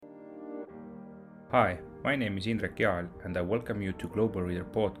Hi, my name is Indrek Jaal and I welcome you to Global Reader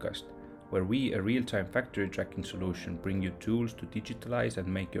Podcast, where we, a real-time factory tracking solution, bring you tools to digitalize and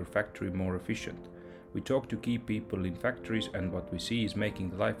make your factory more efficient. We talk to key people in factories and what we see is making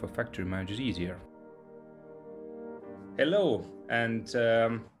the life of factory managers easier. Hello and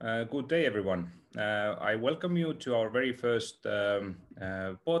good day everyone. I welcome you to our very first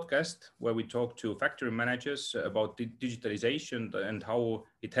podcast where we talk to factory managers about digitalization and how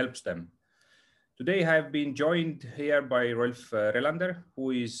it helps them. Today I have been joined here by Rolf Relander, who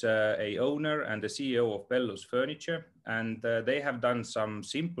is a owner and the CEO of Bellus Furniture, and they have done some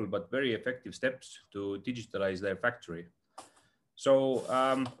simple but very effective steps to digitalize their factory. So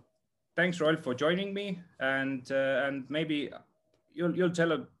thanks, Rolf, for joining me, and maybe you'll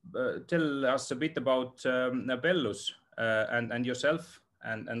tell us a bit about Bellus and yourself,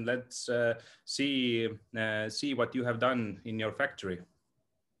 and let's see what you have done in your factory.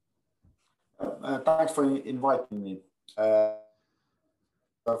 Thanks for inviting me. A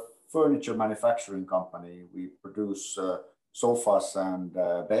furniture manufacturing company. We produce sofas and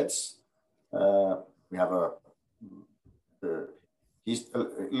beds. We have a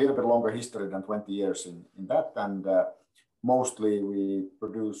little bit longer history than 20 years in that, and mostly we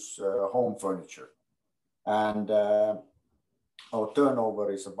produce home furniture. And our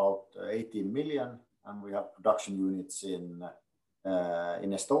turnover is about 18 million, and we have production units in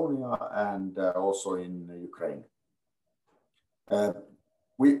Estonia and also in Ukraine.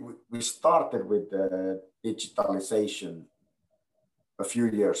 We started with digitalization a few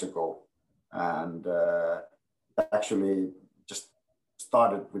years ago, and actually just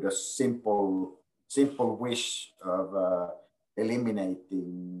started with a simple wish of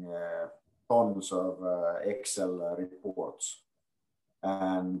eliminating tons of Excel reports.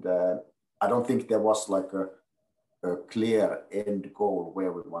 And I don't think there was like a clear end goal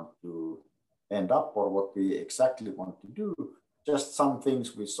where we want to end up or what we exactly want to do. Just some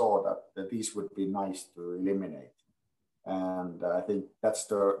things we saw that these would be nice to eliminate. And I think that's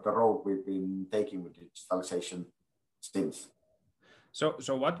the road we've been taking with digitalization since.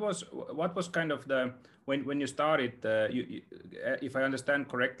 So what was kind of the when you started? If I understand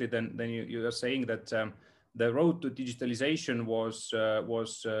correctly, then you are saying that the road to digitalization was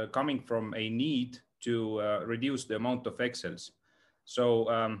coming from a need to reduce the amount of Excels. So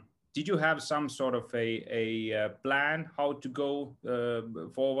did you have some sort of a plan how to go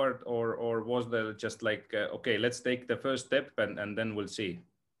forward, or was there just like okay, let's take the first step and then we'll see?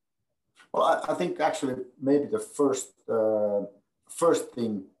 Well, I think actually maybe the first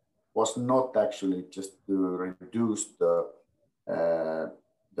thing was not actually just to reduce the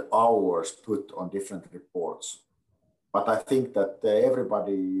hours put on different reports, but I think that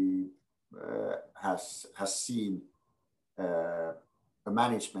everybody has seen a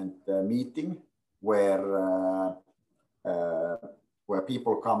management meeting where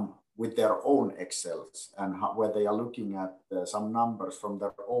people come with their own Excels and where they are looking at some numbers from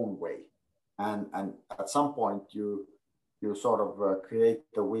their own way, and at some point you sort of create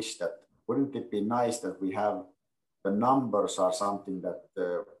the wish that wouldn't it be nice that we have the numbers are something that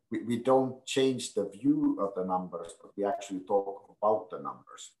we don't change the view of the numbers, but we actually talk about the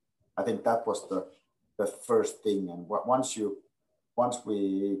numbers. I think that was the first thing. And once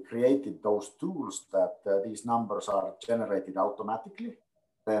we created those tools that these numbers are generated automatically,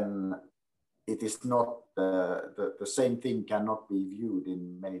 then it is not the same thing cannot be viewed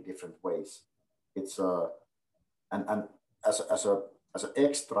in many different ways. It's and as an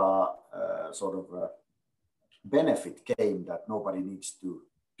extra sort of benefit came that nobody needs to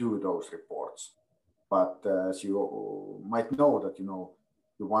do those reports. But as you might know that you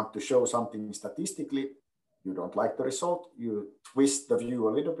want to show something statistically, you don't like the result, you twist the view a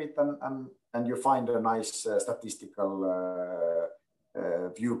little bit and you find a nice statistical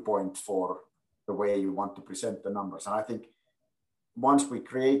viewpoint for the way you want to present the numbers. And I think once we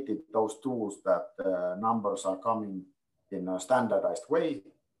created those tools that numbers are coming in a standardized way,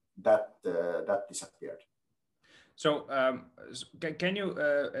 that disappeared. So can you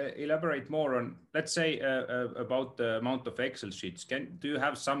elaborate more on, let's say, about the amount of Excel sheets? Do you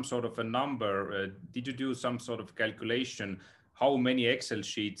have some sort of a number? Did you do some sort of calculation? How many Excel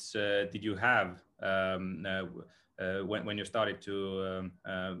sheets did you have when you started to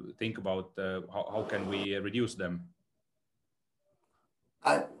think about how can we reduce them?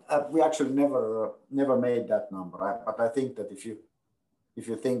 We actually never made that number, but I think that if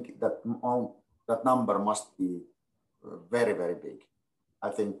you think that number must be very, very big. I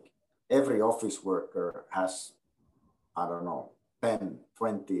think every office worker has, I don't know, 10,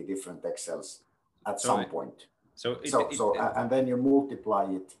 20 different Excels at some point. And then you multiply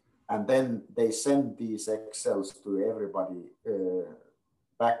it And then they send these Excels to everybody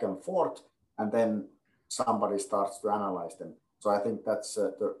back and forth, and then somebody starts to analyze them. So I think that's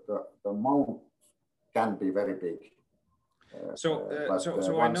the amount can be very big. But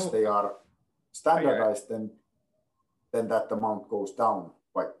once they are standardized, then that amount goes down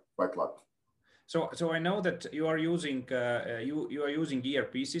quite a lot. So I know that you are using you are using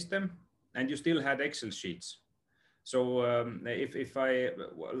ERP system, and you still had Excel sheets. So if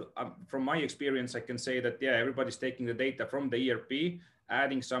from my experience, I can say that, yeah, everybody's taking the data from the ERP,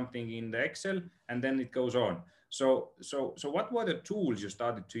 adding something in the Excel, and then it goes on. So what were the tools you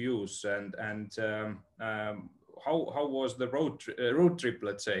started to use, and how was the road trip,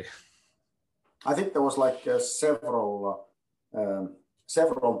 let's say? I think there was like several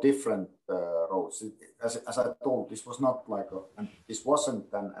different roads. As I told, this was not like and this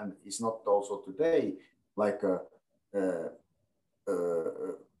wasn't and is not also today like a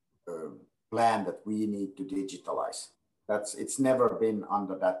plan that we need to digitalize. It's never been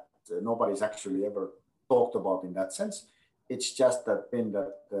under that. Nobody's actually ever talked about in that sense. It's just been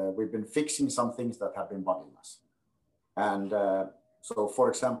that we've been fixing some things that have been bugging us. And so, for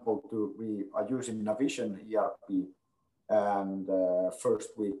example, we are using Navision ERP, and first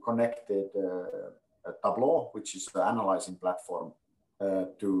we connected Tableau, which is the analyzing platform,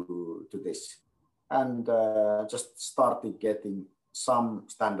 to this, and just started getting some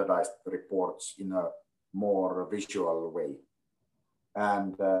standardized reports in a more visual way.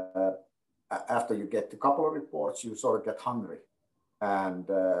 And after you get a couple of reports, you sort of get hungry, and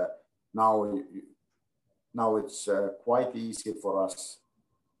now it's quite easy for us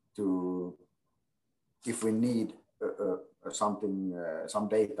to, if we need some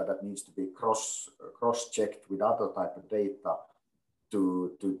data that needs to be cross-checked with other type of data,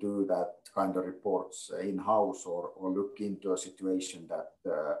 to do that kind of reports in-house, or look into a situation that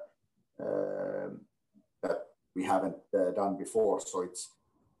we haven't done before. So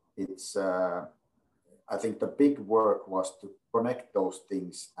it's I think the big work was to connect those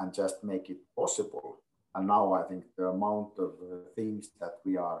things and just make it possible. And now I think the amount of things that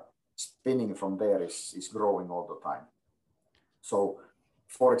we are spinning from there is growing all the time. So,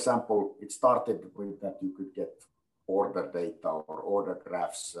 for example, it started with that you could get order data or order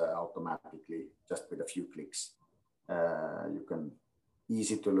graphs automatically just with a few clicks. You can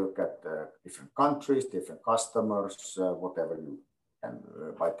easy to look at different countries, different customers, whatever you can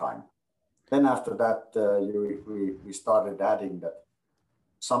by time. Then after that, we started adding that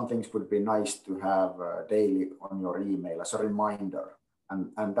some things would be nice to have daily on your email as a reminder.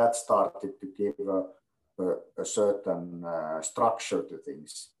 And that started to give a certain structure to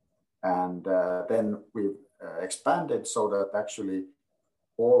things. And then we've expanded so that actually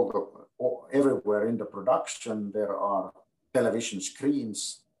everywhere in the production, there are television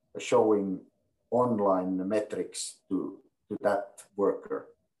screens showing online metrics to that worker.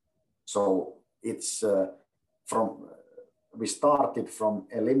 So it's we started from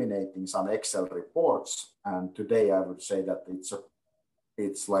eliminating some Excel reports, and today I would say that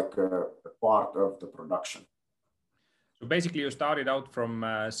it's like a part of the production. So basically, you started out from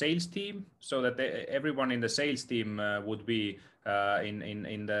sales team, so that everyone in the sales team would be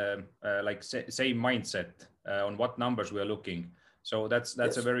in the same mindset on what numbers we are looking. So that's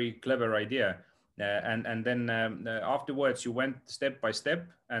yes. A very clever idea. And then afterwards you went step by step,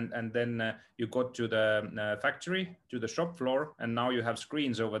 and then you got to the factory, to the shop floor, and now you have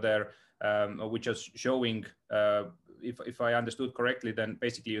screens over there which are showing, if I understood correctly, then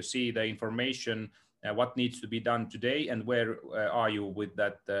basically you see the information, what needs to be done today, and where are you with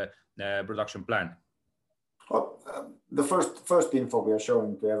that production plan? Well, the first info we are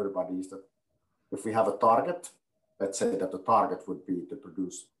showing to everybody is that if we have a target, let's say that the target would be to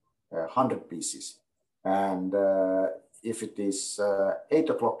produce 100 pieces. And if it is 8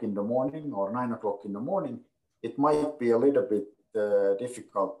 o'clock in the morning or 9 o'clock in the morning, it might be a little bit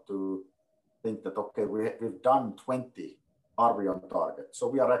difficult to think that, okay, we've done 20, are we on target? So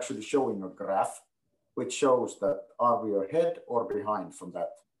we are actually showing a graph which shows that are we ahead or behind from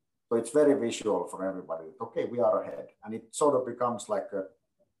that. So it's very visual for everybody. Okay, we are ahead. And it sort of becomes like a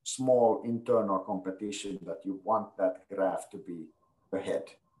small internal competition that you want that graph to be ahead.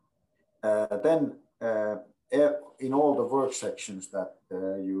 Then in all the work sections that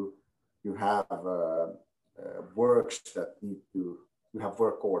you have works that need to, you have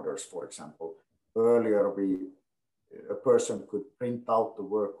work orders, for example. Earlier, a person could print out the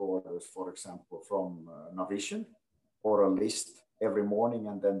work orders, for example, from Navision or a list every morning,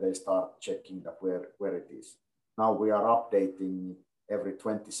 and then they start checking that where it is. Now we are updating every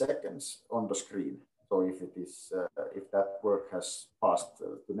 20 seconds on the screen. So if it is, if that work has passed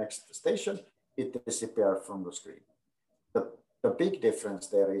the next station, it disappears from the screen. The big difference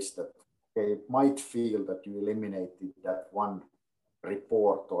there is that it might feel that you eliminated that one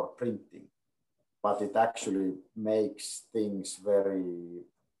report or printing, but it actually makes things very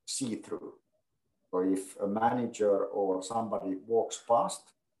see-through. So if a manager or somebody walks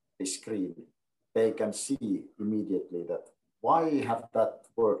past the screen, they can see immediately that why have that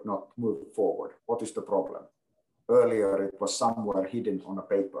work not moved forward? What is the problem? Earlier, it was somewhere hidden on a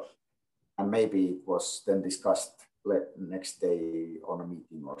paper, and maybe it was then discussed next day on a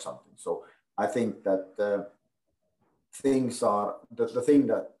meeting or something. So I think that things are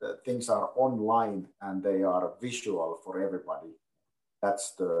things are online and they are visual for everybody.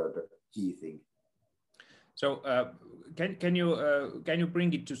 That's the key thing. So can you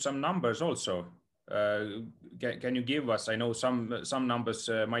bring it to some numbers also? Can you give us? I know some numbers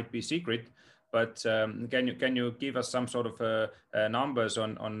might be secret, but can you give us some sort of numbers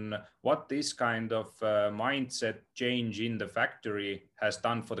on what this kind of mindset change in the factory has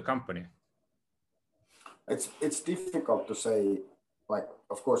done for the company? It's difficult to say. Like,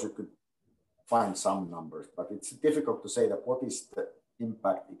 of course, you could find some numbers, but it's difficult to say that what is the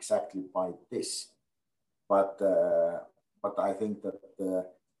impact exactly by this. But I think that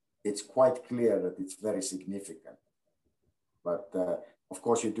it's quite clear that it's very significant. But of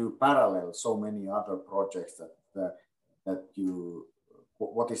course, you do parallel so many other projects that you,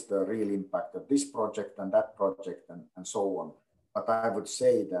 what is the real impact of this project and that project and so on. But I would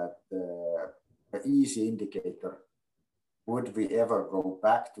say that the easy indicator, would we ever go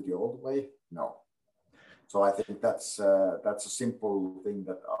back to the old way? No. So I think that's a simple thing,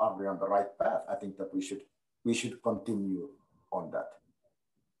 that are we on the right path? I think that we should continue on that.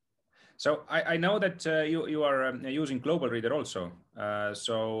 So I know that you are using Global Reader also.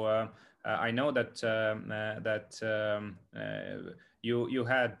 I know that you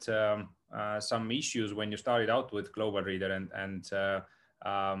had some issues when you started out with Global Reader, and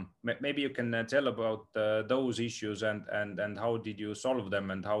maybe you can tell about those issues and how did you solve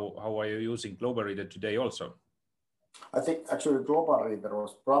them, and how are you using Global Reader today also? I think actually Global Reader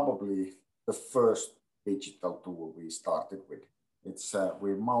was probably the first digital tool we started with. It's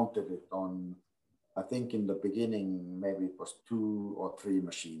we mounted it on, I think in the beginning maybe it was 2 or 3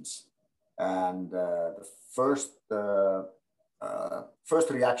 machines, and the first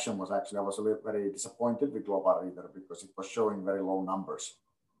reaction was actually I was very disappointed with Global Reader because it was showing very low numbers.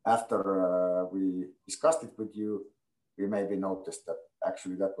 After we discussed it with you, we maybe noticed that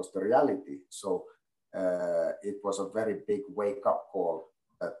actually that was the reality. So it was a very big wake-up call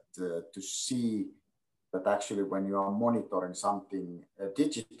that to see that actually when you are monitoring something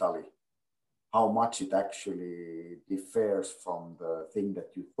digitally, how much it actually differs from the thing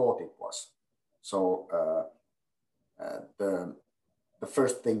that you thought it was. So the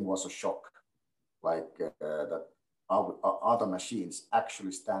first thing was a shock, like that are the machines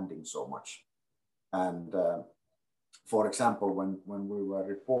actually standing so much? And for example, when we were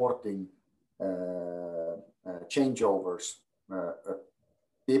reporting changeovers,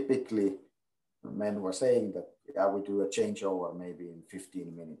 typically men were saying that, yeah, we do a changeover maybe in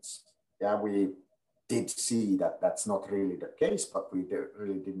 15 minutes. Yeah, we did see that that's not really the case, but we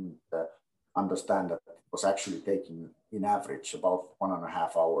really didn't understand that it was actually taking, in average, about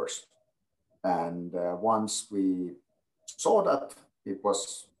 1.5 hours. And once we saw that, it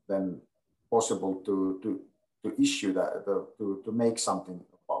was then possible to issue that, to make something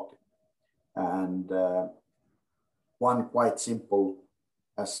about it. And one quite simple,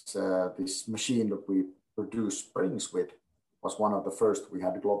 as this machine that we produce springs with, was one of the first we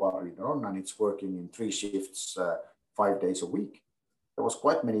had Global Reader on, and it's working in 3 shifts, 5 days a week. There was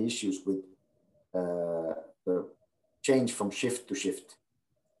quite many issues with the change from shift to shift.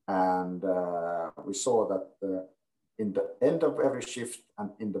 And we saw that in the end of every shift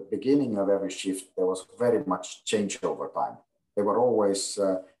and in the beginning of every shift, there was very much changeover time. They were always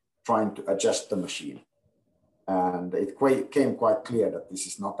trying to adjust the machine. And it came quite clear that this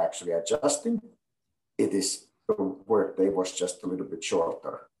is not actually adjusting. It is the workday was just a little bit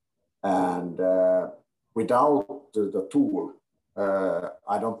shorter. And without the tool,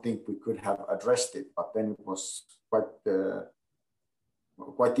 I don't think we could have addressed it. But then it was quite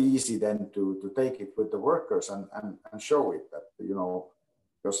easy then to take it with the workers and show it that, you know,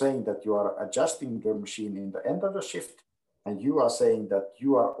 you're saying that you are adjusting the machine in the end of the shift, and you are saying that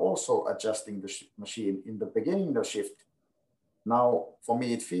you are also adjusting the machine in the beginning of the shift. Now, for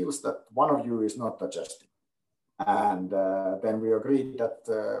me, it feels that one of you is not adjusting. And then we agreed that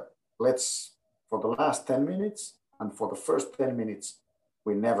let's, for the last 10 minutes and for the first 10 minutes,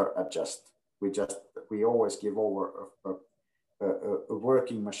 we never adjust. We just we always give over a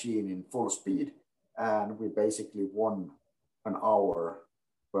working machine in full speed, and we basically won an hour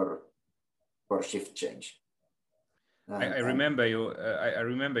per shift change. I remember you. I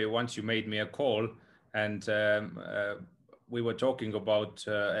remember you once. You made me a call, and we were talking about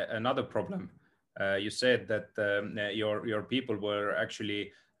another problem. You said that your people were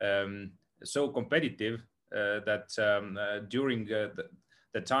actually so competitive that during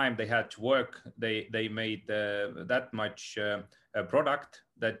the time they had to work, they made that much product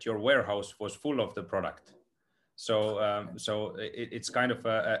that your warehouse was full of the product. So it's kind of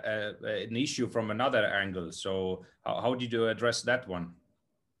an issue from another angle. So how did you address that one?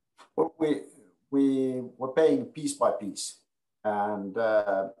 Well, we were paying piece by piece, and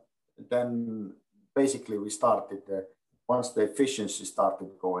then basically we started, once the efficiency started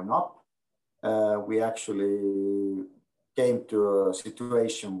going up, we actually came to a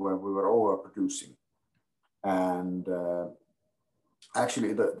situation where we were overproducing. And actually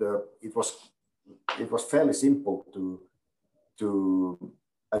it was fairly simple to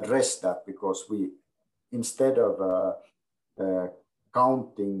address that, because we, instead of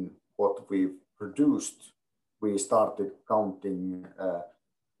counting what we've produced, we started counting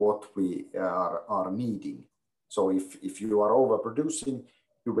what we are needing. So if you are overproducing,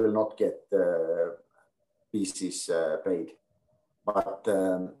 you will not get pieces paid. But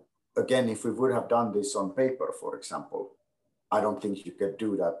again, if we would have done this on paper, for example, I don't think you can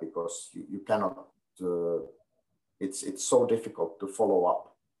do that, because you cannot, it's so difficult to follow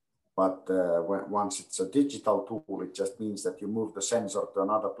up. But once it's a digital tool, it just means that you move the sensor to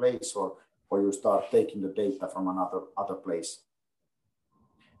another place, or you start taking the data from another place.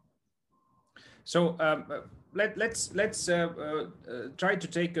 So let's try to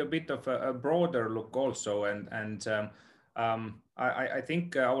take a bit of a broader look also, and I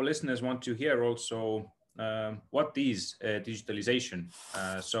think our listeners want to hear also what is digitalization.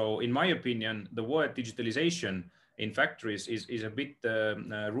 So in my opinion, the word digitalization in factories is a bit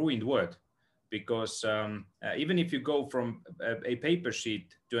ruined word, because even if you go from a paper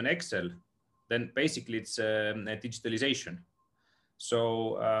sheet to an Excel, then basically it's a digitalization.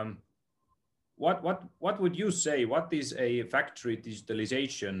 So what would you say? What is a factory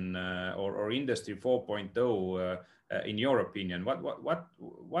digitalization or industry 4.0 in your opinion?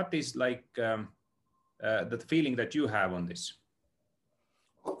 What is like the feeling that you have on this?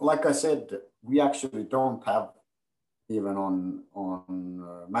 Like I said, we actually don't have, even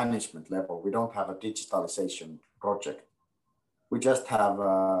on management level, we don't have a digitalization project. We just have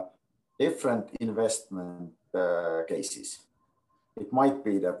different investment cases. It might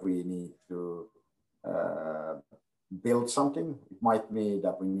be that we need to build something. It might mean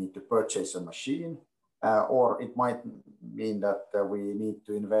that we need to purchase a machine, or it might mean that we need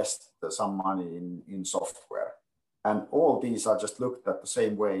to invest some money in software. And all these are just looked at the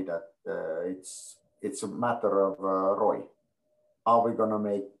same way, that it's a matter of ROI. Are we going to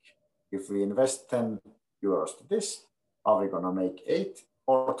make, if we invest 10 euros to this, are we going to make 8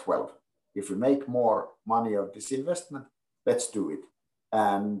 or 12? If we make more money of this investment, let's do it.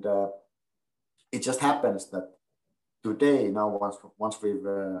 And it just happens that today, now once we've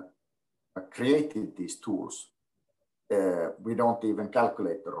created these tools, we don't even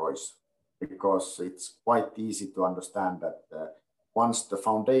calculate the ROIs, because it's quite easy to understand that once the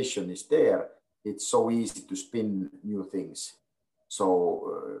foundation is there, it's so easy to spin new things.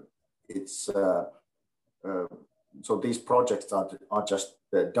 So so these projects are just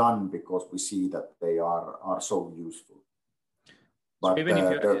done because we see that they are so useful. But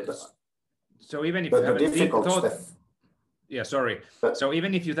so even if you haven't thought, yeah, sorry. So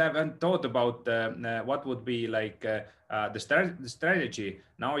even if you haven't thought about what would be like the strategy,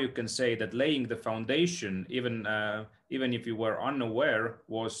 now you can say that laying the foundation, even if you were unaware,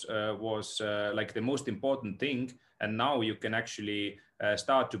 was like the most important thing. And now you can actually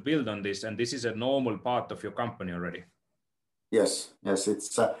start to build on this, and this is a normal part of your company already. Yes,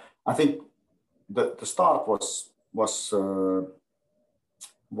 it's. I think the start was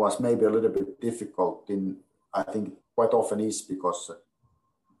maybe a little bit difficult. I think quite often is because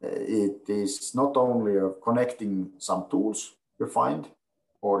it is not only of connecting some tools you find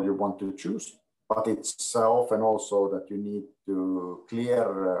or you want to choose, but it's often also that you need to clear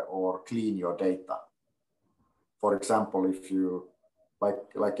or clean your data. For example, if you,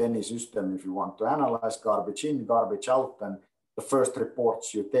 like any system, if you want to analyze garbage in, garbage out, and the first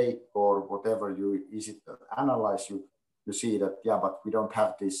reports you take or whatever you analyze, you see that, yeah, but we don't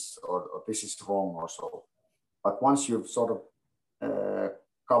have this, or this is wrong or so. But once you've sort of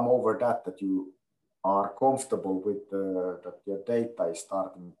come over that you are comfortable with that your data is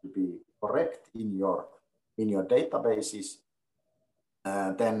starting to be correct in your databases,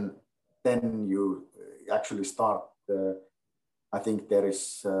 then you actually start. I think there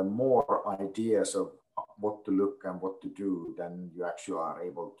is more ideas of what to look and what to do than you actually are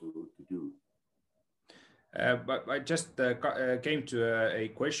able to do. But I just came to a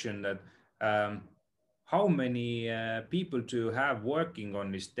question that how many people to have working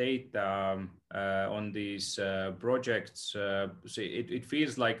on this data, on these projects? So it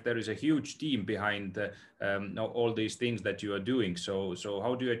feels like there is a huge team behind all these things that you are doing. So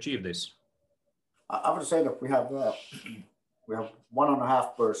how do you achieve this? I would say that we have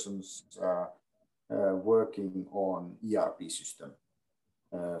 1.5 persons working on ERP system.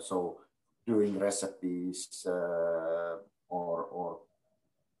 So doing recipes or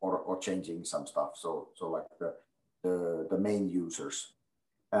changing some stuff. So like the main users,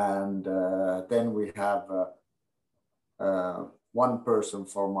 and then we have one person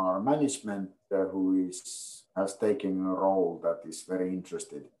from our management who has taken a role that is very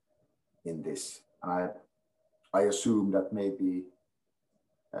interested in this. And I assume that maybe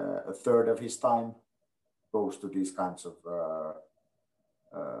a third of his time goes to these kinds of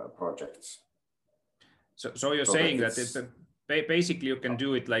projects. So you're saying that it's basically you can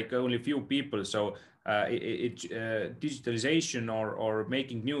do it like only few people. So digitalization or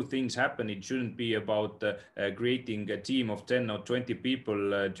making new things happen, it shouldn't be about creating a team of 10 or 20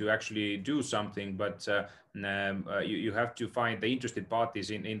 people to actually do something, but you have to find the interested parties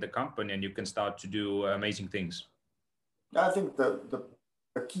in the company, and you can start to do amazing things. I think the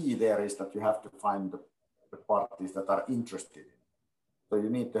key there is that you have to find the parties that are interested. So you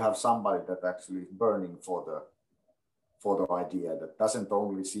need to have somebody that actually is burning for the idea, that doesn't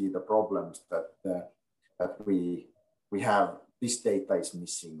only see the problems that we have, this data is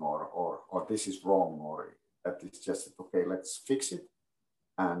missing or this is wrong, or that it's just okay, let's fix it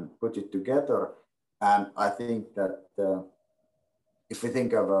and put it together. And I think that if we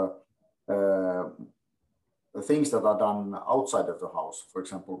think of the things that are done outside of the house, for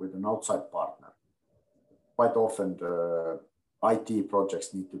example, with an outside partner, quite often the IT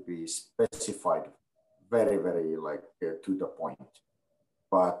projects need to be specified very, very to the point.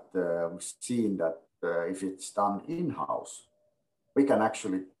 But we've seen that if it's done in-house, we can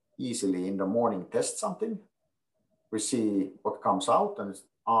actually easily in the morning test something. We see what comes out and it's,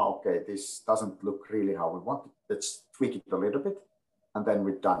 okay, this doesn't look really how we want it. Let's tweak it a little bit, and then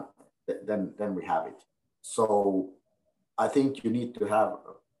we're done. Then we have it. So I think you need to have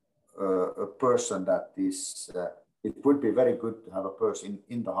a person that is. It would be very good to have a person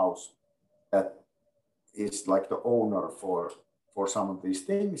in the house that is like the owner for some of these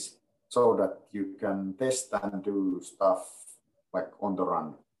things, so that you can test and do stuff like on the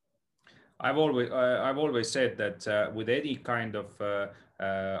run. I've always said that with any kind of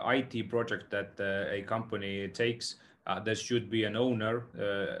IT project that a company takes, there should be an owner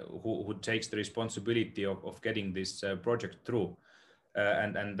who takes the responsibility of getting this project through.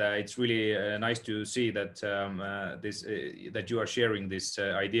 And it's really nice to see that that you are sharing this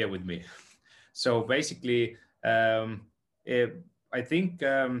idea with me. So basically, I think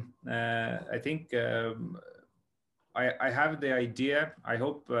I have the idea. I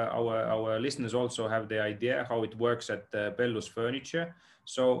hope our listeners also have the idea how it works at Bellus Furniture.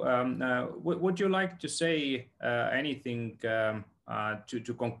 So would you like to say anything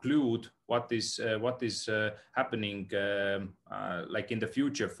to conclude what is happening like in the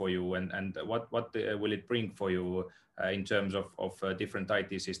future for you, and what will it bring for you in terms of different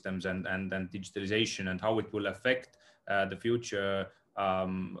IT systems and digitalization, and how it will affect the future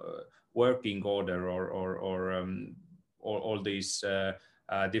working order or all these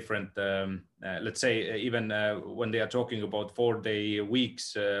different, let's say, even when they are talking about 4-day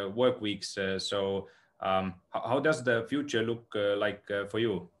weeks, work weeks. So how does the future look like for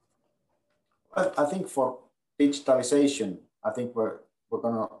you? Well, I think for digitalization, I think we're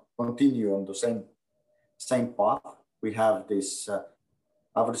going to continue on the same path. We have this.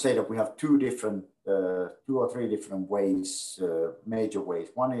 I would say that we have two or three different ways, major ways.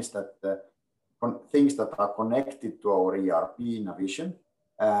 One is that things that are connected to our ERP Navision,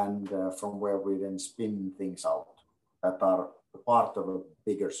 and from where we then spin things out that are part of a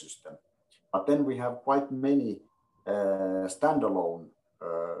bigger system. But then we have quite many standalone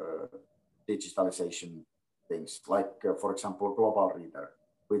digitalization things, like for example, Global Reader,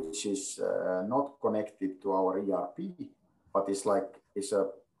 which is not connected to our ERP, but it's like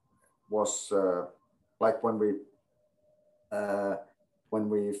like when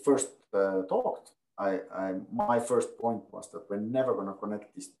we first talked. my first point was that we're never going to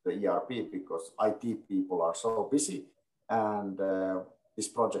connect this to the ERP because IT people are so busy, and this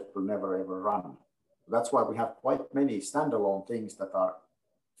project will never ever run. That's why we have quite many standalone things that are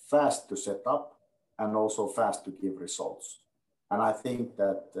fast to set up and also fast to give results. And I think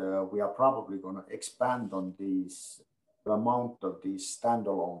that we are probably going to expand on these, the amount of these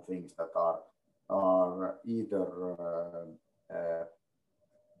standalone things that are either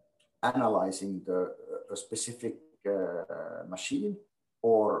analyzing a specific machine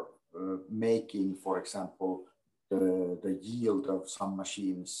or making, for example, the yield of some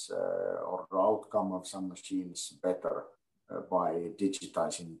machines or the outcome of some machines better by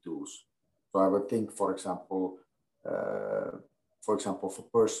digitizing tools. So I would think, for example, for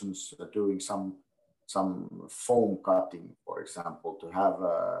persons doing some foam cutting, for example, to have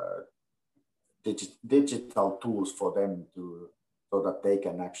digital tools for them so that they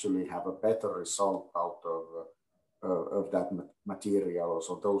can actually have a better result out of that material.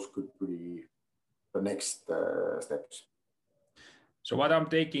 So those could be the next steps. So what I'm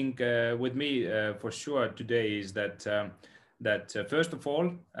taking with me for sure today is that first of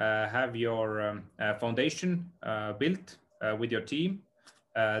all, have your foundation built with your team,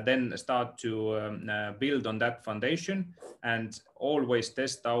 then start to build on that foundation and always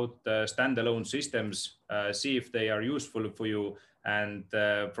test out standalone systems, see if they are useful for you. And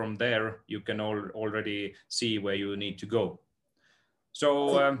from there, you can already see where you need to go.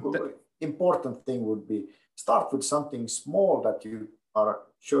 So important thing would be start with something small that you are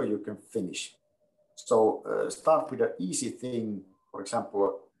sure you can finish. So start with an easy thing, for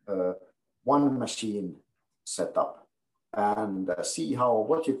example, one machine setup, and see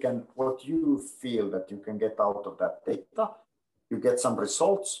what you feel that you can get out of that data. You get some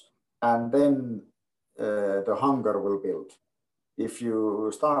results, and then the hunger will build. If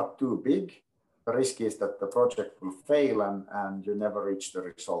you start too big, the risk is that the project will fail and you never reach the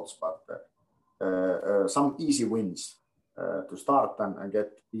results. But some easy wins to start and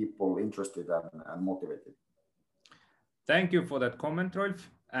get people interested and motivated. Thank you for that comment, Rolf.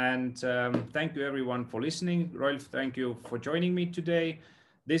 And thank you everyone for listening. Rolf, thank you for joining me today.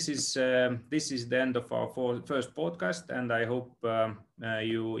 This is the end of our first podcast, and I hope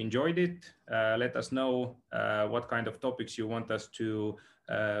you enjoyed it. Let us know what kind of topics you want us to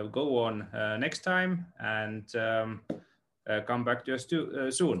go on next time, and come back to us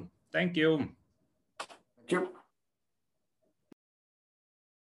soon. Thank you. Thank you.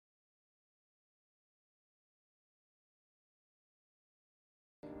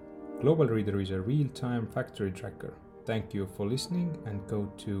 Global Reader is a real-time factory tracker. Thank you for listening, and go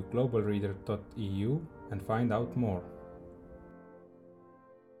to globalreader.eu and find out more.